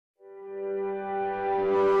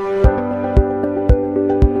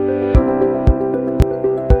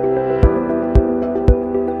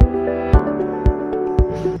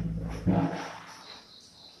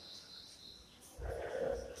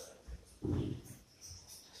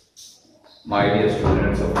My dear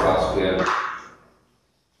students of class 12,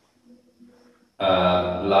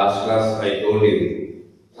 last class I told you,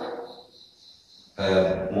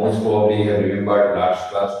 most probably you have remembered last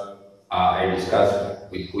class I discussed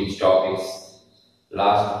with which topics.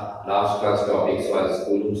 Last class topics was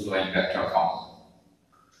Coulomb's law in vector form.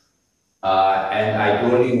 And I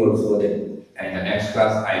told you also that in the next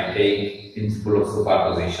class I take principle of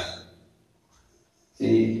superposition.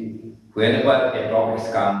 See, whenever a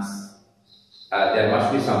topic comes, there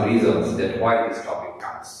must be some reasons that why this topic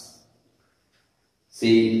comes.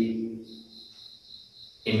 See,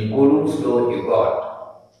 in Coulomb's law you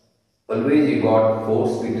got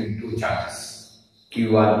force between two charges,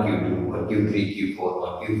 Q1, Q2 or Q3, Q4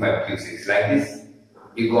 or Q5, Q6, like this.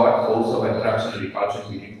 You got force of attraction and repulsion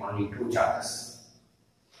between only two charges.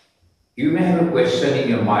 You may have a question in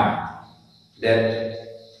your mind that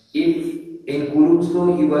if in Coulomb's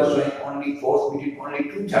law you are showing only force between only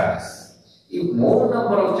two charges, if more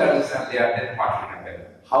number of charges are there, then what will happen?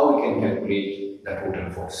 How we can calculate the total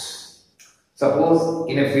force? Suppose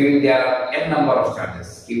in a field there are n number of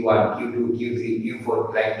charges, Q1, Q2, Q3,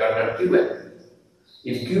 Q4, like Qn.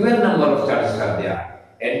 If Qn number of charges are there,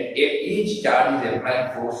 and if each charge is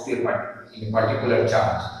applying force to a particular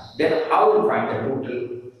charge, then how will we find the total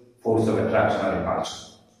force of attraction or repulsion?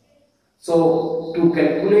 So, to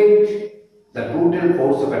calculate the total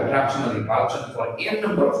force of attraction or repulsion for n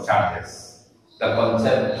number of charges, the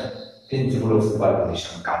concept principle of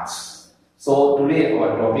superposition comes. So today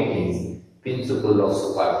our topic is principle of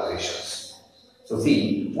superpositions. So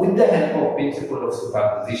see, with the help of principle of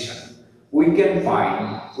superposition, we can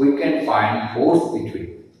find force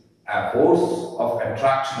between force of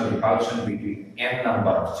attraction or repulsion between n number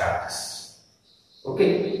of charges.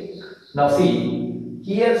 Okay. Now see,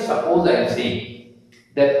 here suppose I am saying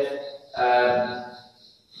that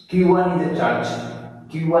Q1 is a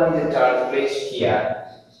charge placed here,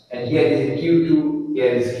 and here is a Q2,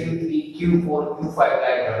 here is Q3, Q4, Q5,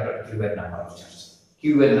 like Qn number of charges.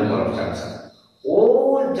 Qn number of charges.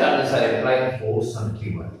 All charges are applying force on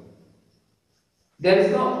Q1. It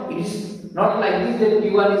is not like this that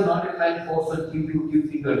Q1 is not applying force on Q2,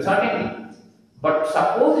 Q3, Q4, certainly. But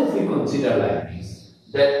suppose if we consider like this,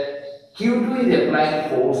 that Q2 is applying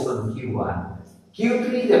force on Q1,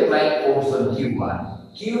 Q3 is applying force on Q1,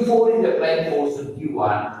 Q4 is applying force on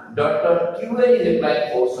Q1, Qn is applying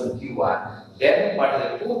force on Q1, then what is the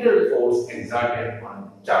total force exerted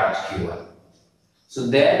on charge Q1? So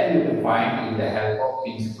that you will find with the help of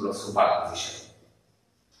principle of superposition.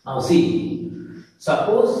 Now see,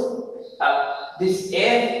 suppose this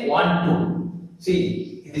F12,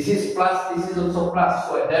 see, this is plus, this is also plus,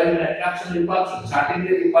 so there will be an attraction repulsion,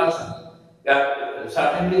 certainly repulsion.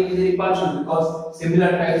 Certainly it is repulsion because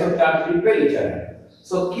similar types of charge repel each other.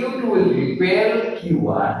 So Q2 will repel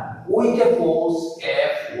Q1 with a force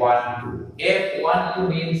F12. F12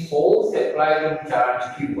 means force applied on charge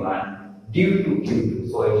Q1 due to Q2.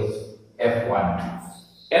 So it is F12.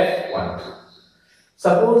 F12.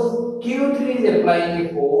 Suppose Q3 is applying a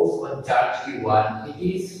force on charge Q1. It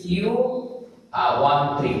is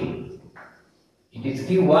Q13. It is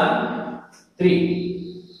Q13.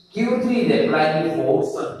 Q3 is applying a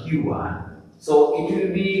force on Q1. So it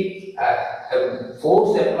will be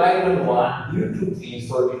force applied on 1 due to 3,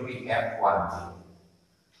 so it will be F13.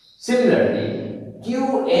 Similarly,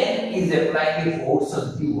 Qn is applying a force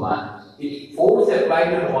on Q1. Force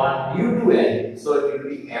applied on 1 due to n, so it will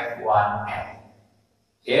be F1n.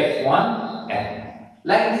 F1n.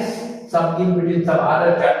 Like this, some in between some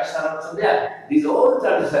other charges are also there. These all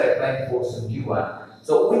charges are applying force on Q1.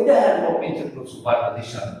 So with the help of principle of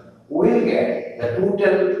superposition, we will get the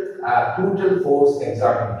total force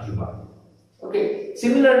exerted on Q1. Okay.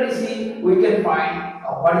 Similarly, see, we can find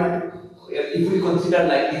if we consider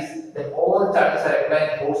like this, that all charges are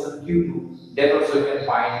applying force on Q2. That also we can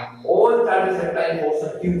find all charges are applying force on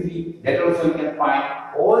Q3. That also we can find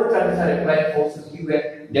all charges are applying force on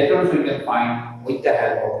Qn. That also we can find with the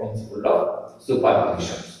help of principle of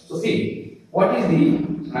superposition. So see, what is the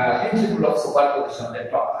principle of superposition?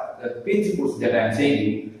 The principles that I am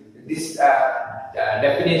saying, this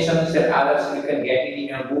definitions and others you can get it in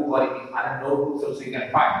your book or in other notebooks also you can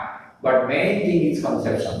find. But main thing is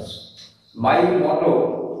conceptions. My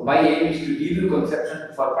motto, my aim is to give you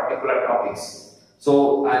conception for particular topics.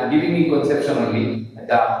 So I am giving you conception only.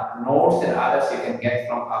 The notes and others you can get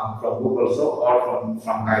from book also or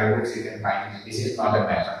from guidebooks you can find. This is not a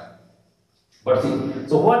matter. But see,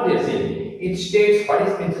 so what they are saying, it states what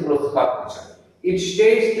is principle of superposition. It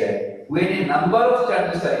states that when a number of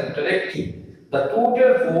charges are interacting, the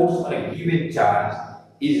total force on a given charge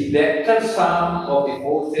is vector sum of the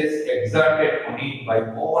forces exerted on it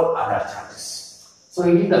by all other charges. So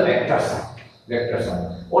it is the vector sum. Vector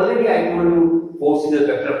sum. Already I told you force is a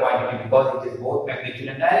vector quantity because it is both magnitude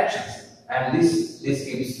and directions. And this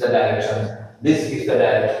gives the direction, this gives the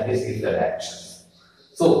direction, this gives the directions.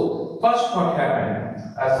 So first what happened?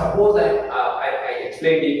 Suppose I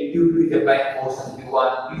explained it, Q2 is applying force on Q1,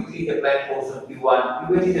 Q3 is applying force on Q1,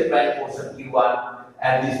 Qn is applying force on Q1,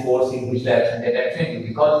 and this force in which direction they are changing,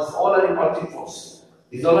 because it's all a repulsive force.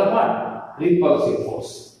 It's all a what? Repulsive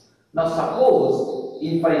force. Now suppose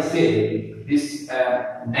if I say this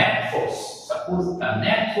net force, suppose the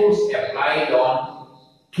net force applied on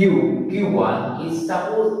Q1 is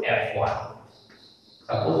suppose F1.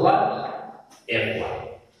 Suppose what? F1.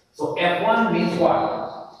 So F1 means what?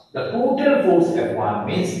 The total force F1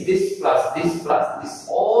 means this plus this plus this,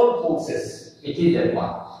 all forces, it is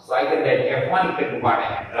F1. So I can write F1 equal to what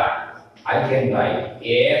I can write? I can write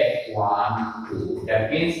F1, 2.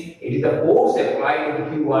 That means it is the force applied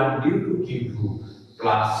on Q1 due to Q2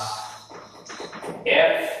 plus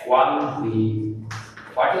F1, 3.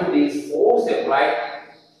 What is this? Force applied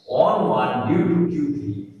on 1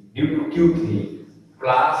 due to Q3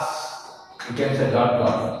 plus, you can say dot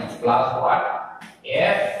dot, plus what?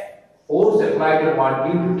 F force applied on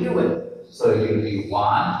 1 due to Q1. So it will be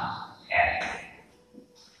 1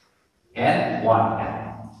 and 1 n.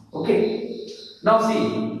 Okay. Now see,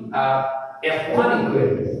 F1 equal to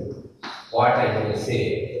what I can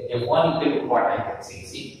say. F1 equal to what I can say.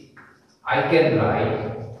 See, I can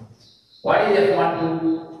write, what is F1 to?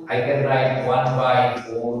 I can write 1 by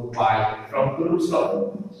 4 pi from Coulomb's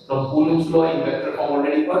law. From Coulomb's law in vector form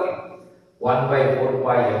already working. 1 by 4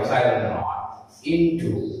 pi epsilon naught into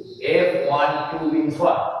F1 2 means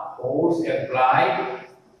what? Force applied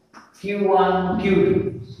Q1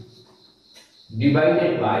 Q2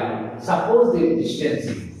 divided by, suppose the distance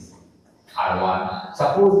is R1.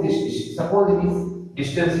 Suppose it is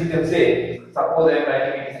distance, you can say, suppose I am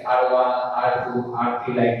writing it is R1, R2, R3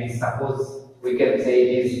 like this. Suppose we can say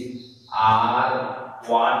it is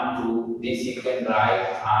R1, 2, this you can write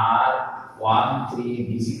R1,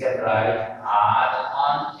 3, this you can write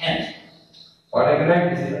R1, n. What I can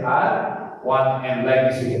write, this is R1, n, like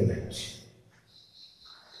this you can write.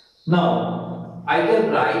 Now, I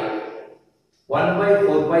can write 1 by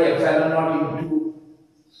 4 pi epsilon naught into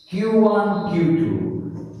Q1, Q2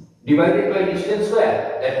 divided by distance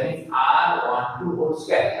square. That means R12 whole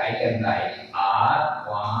square. I can write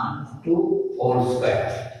R12 whole square.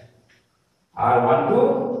 R12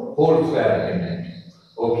 whole square I can write.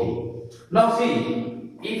 Okay. Now see,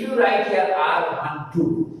 if you write here R12,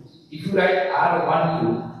 if you write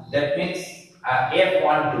R12, that means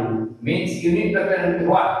F12 means unit vector will be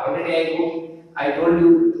what? Already I told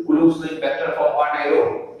you Coulomb's law vector for what I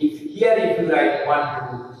wrote. If you write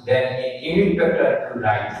 1, 2, then in unit vector you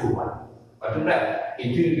write 2, 1. What to write? It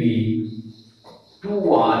will be 2,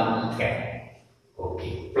 1, 10.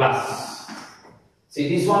 Okay. Plus. See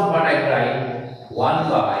this one what I write? 1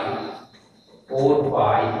 by 4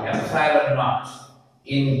 pi epsilon naught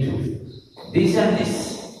into this and this.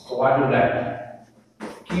 So what to write?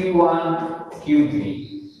 Q1, Q3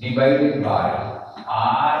 divided by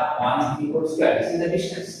R13 whole square. This is the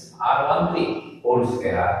distance. R13 whole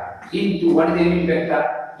square into what is the unit vector?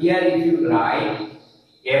 Here if you write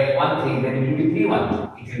F13, then it will be 3,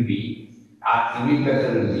 1. It will be, unit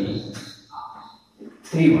vector will be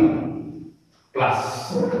 3, 1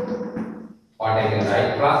 plus. What I can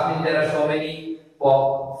write? Plus means there are so many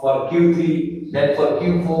for Q3, then for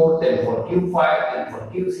Q4, then for Q5, then for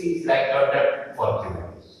Q6, like that for Qn.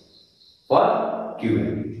 For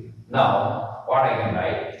Qn. Now, what I can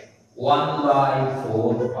write? 1 by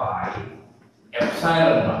 4 pi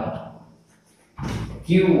epsilon naught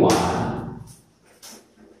Q1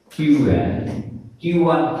 Qn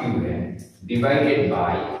divided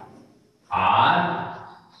by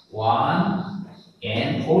R1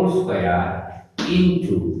 n whole square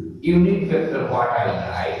into unit vector what I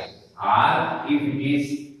write? R, if it is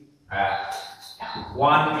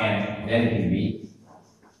 1 n, then it will be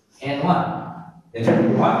n1. Then it will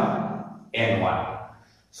be what? n1.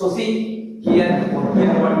 So see here what we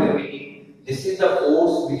are making. This is the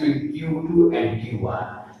force between Q2 and Q1.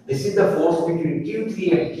 This is the force between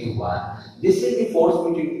Q3 and Q1. This is the force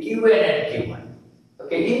between Qn and Q1.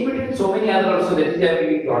 Okay, in between so many other also that is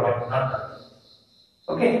being plotted, not dotted.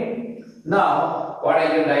 Okay. Now what I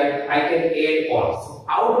can write? I can add all. So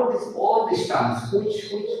out of this all these terms,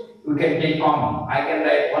 which we can take common. I can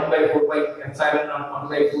write 1 by 4 by epsilon naught, 1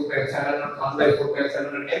 by 4 by epsilon naught, 1 by 4 by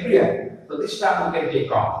epsilon naught everywhere. So this term we can take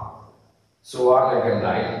common. So what I can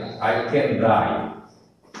write? I can write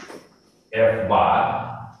F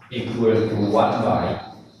bar equal to 1 by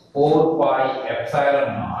 4 pi epsilon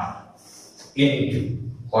naught into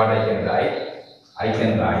what I can write? I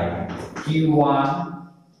can write Q1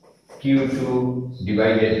 Q2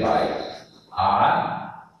 divided by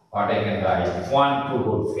R, what I can write 1 to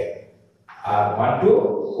whole square, R1 to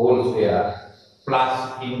whole square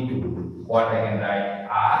plus into what I can write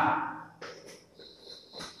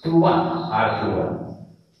R21, R21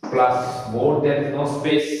 plus more, there is no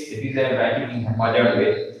space, it is I am writing in hazard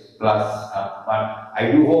way, plus but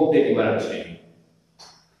I do hope that you are understanding.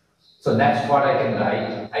 So next what I can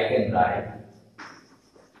write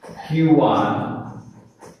Q1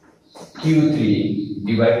 Q3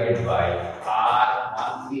 divided by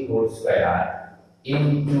R13 whole square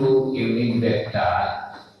into unit vector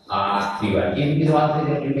R31. Unit 1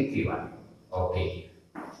 is unit 31. Okay.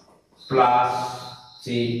 Plus,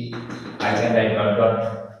 see, I can write dot dot,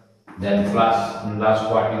 then plus last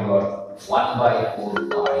part you got 1 by 4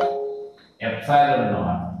 pi epsilon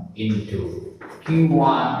naught into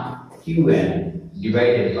Q1 Qn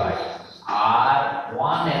divided by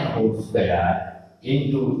R1 and whole square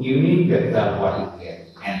into unit vector what is here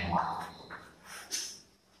N1.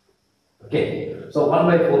 Okay, so 1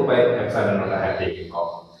 by 4 pi epsilon naught I have taken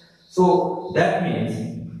off. So that means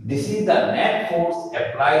this is the net force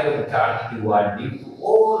applied on the charge Q1 due to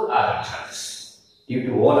all other charges. Due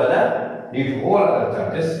to all other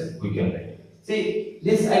charges we can write. See,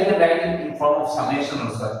 this I can write in form of summation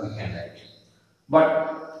also we can write.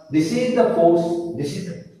 But this is the force. This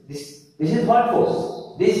is what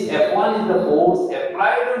force? This F1 is the force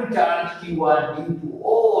applied on charge Q1 due to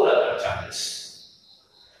all other charges.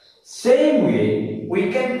 Same way,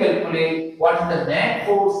 we can calculate what is the net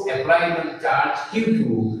force applied on charge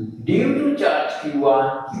Q2 due to charge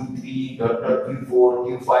Q1, Q3, Q4,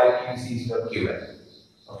 Q5, Q6, Qn.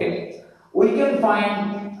 Okay, we can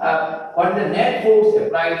find what is the net force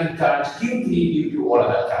applied on charge Q3 due to all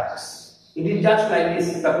other charges. It is just like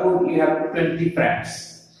this. Suppose you have 20 friends,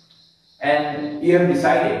 and you have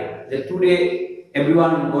decided that today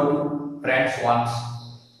everyone will go to friends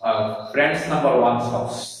number one's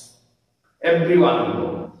house. Everyone will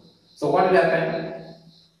go. So what will happen?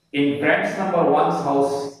 In friends number one's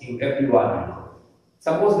house, everyone will go.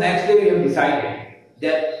 Suppose next day you have decided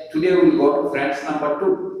that today we will go to friends number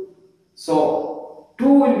 2. So 2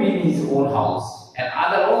 will be in his own house and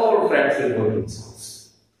all friends will go to his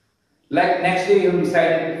house. Like next day you have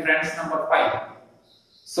decided friends number 5.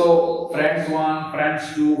 So friends 1,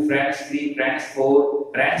 friends 2, friends 3, friends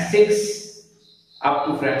 4, friends 6 up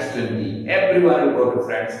to friends 20. Everyone will go to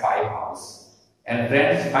friends 5 house and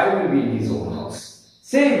friends 5 will be in his own house.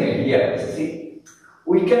 Same way here, see,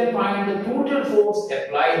 we can find the total force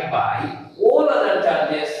applied by all other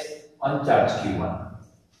charges on charge Q1.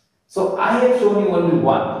 So I have shown you only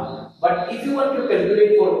one, but if you want to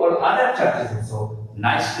calculate for all other charges also,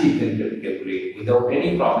 nicely you can calculate without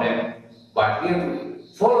any problem, but we have to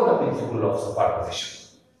follow the principle of superposition.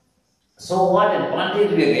 So what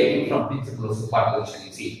advantage we are getting from principle of superposition?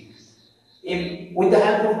 You see, with the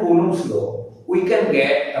help of Coulomb's law, we can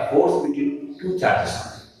get a force between two charges,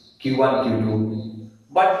 Q1, Q2.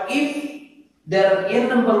 But if there are n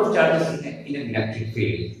number of charges in an electric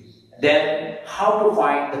field, then how to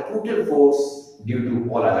find the total force due to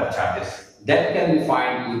all other charges? That can be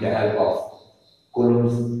found with the help of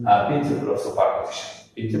Coulomb's principle of superposition.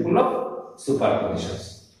 Principle of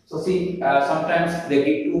superpositions. So see, sometimes they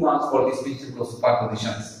give 2 marks for this principle of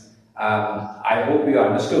superpositions. I hope you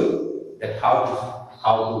understood that how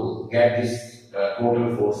to get this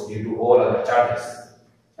total force due to all other charges.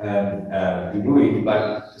 To do it,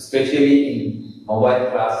 but especially in mobile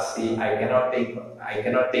class, see, I cannot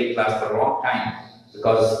take class for a long time,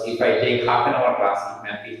 because if I take half an hour class,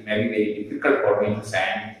 it may be very difficult for me to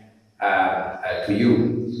send to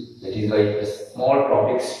you. That is why the small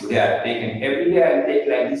topics today I have taken. Every day I will take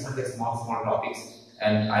like this on the small topics,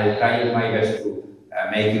 and I will try my best to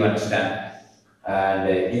make you understand.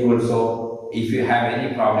 And you also, if you have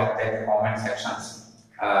any problem, then comment sections.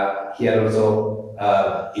 Here also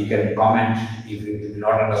you can comment if you do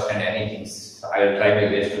not understand anything. So I will try my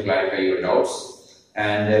best to clarify your doubts.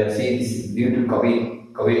 And since due to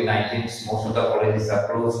COVID-19, most of the colleges are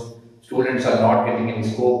closed, students are not getting any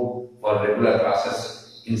scope for regular classes.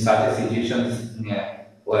 In such a situations,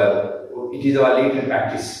 well, it is our little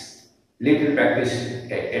practice.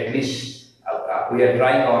 At least we are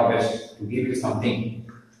trying our best to give you something.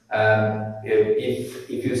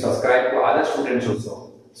 If you subscribe to other students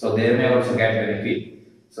also, so they may also get benefit.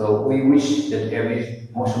 So we wish that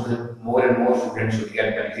more and more students should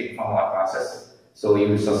get benefit from our classes. So you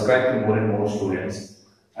will subscribe to more and more students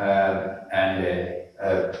and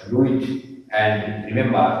do it And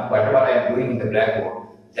remember, whatever I am doing in the blackboard,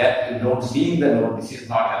 that you don't see in the note, this is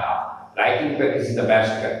not enough. Writing practice is the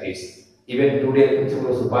best practice. Even today,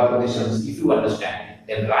 principle of superpositions, if you understand,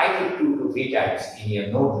 then write it 2 to 3 times in your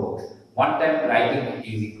notebook. One time writing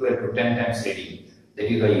is equal to 10 times reading. That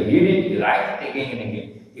is why you read it, you write it again and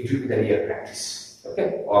again. It will be the real practice.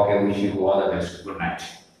 Okay? Okay, wish you all the best. Good night.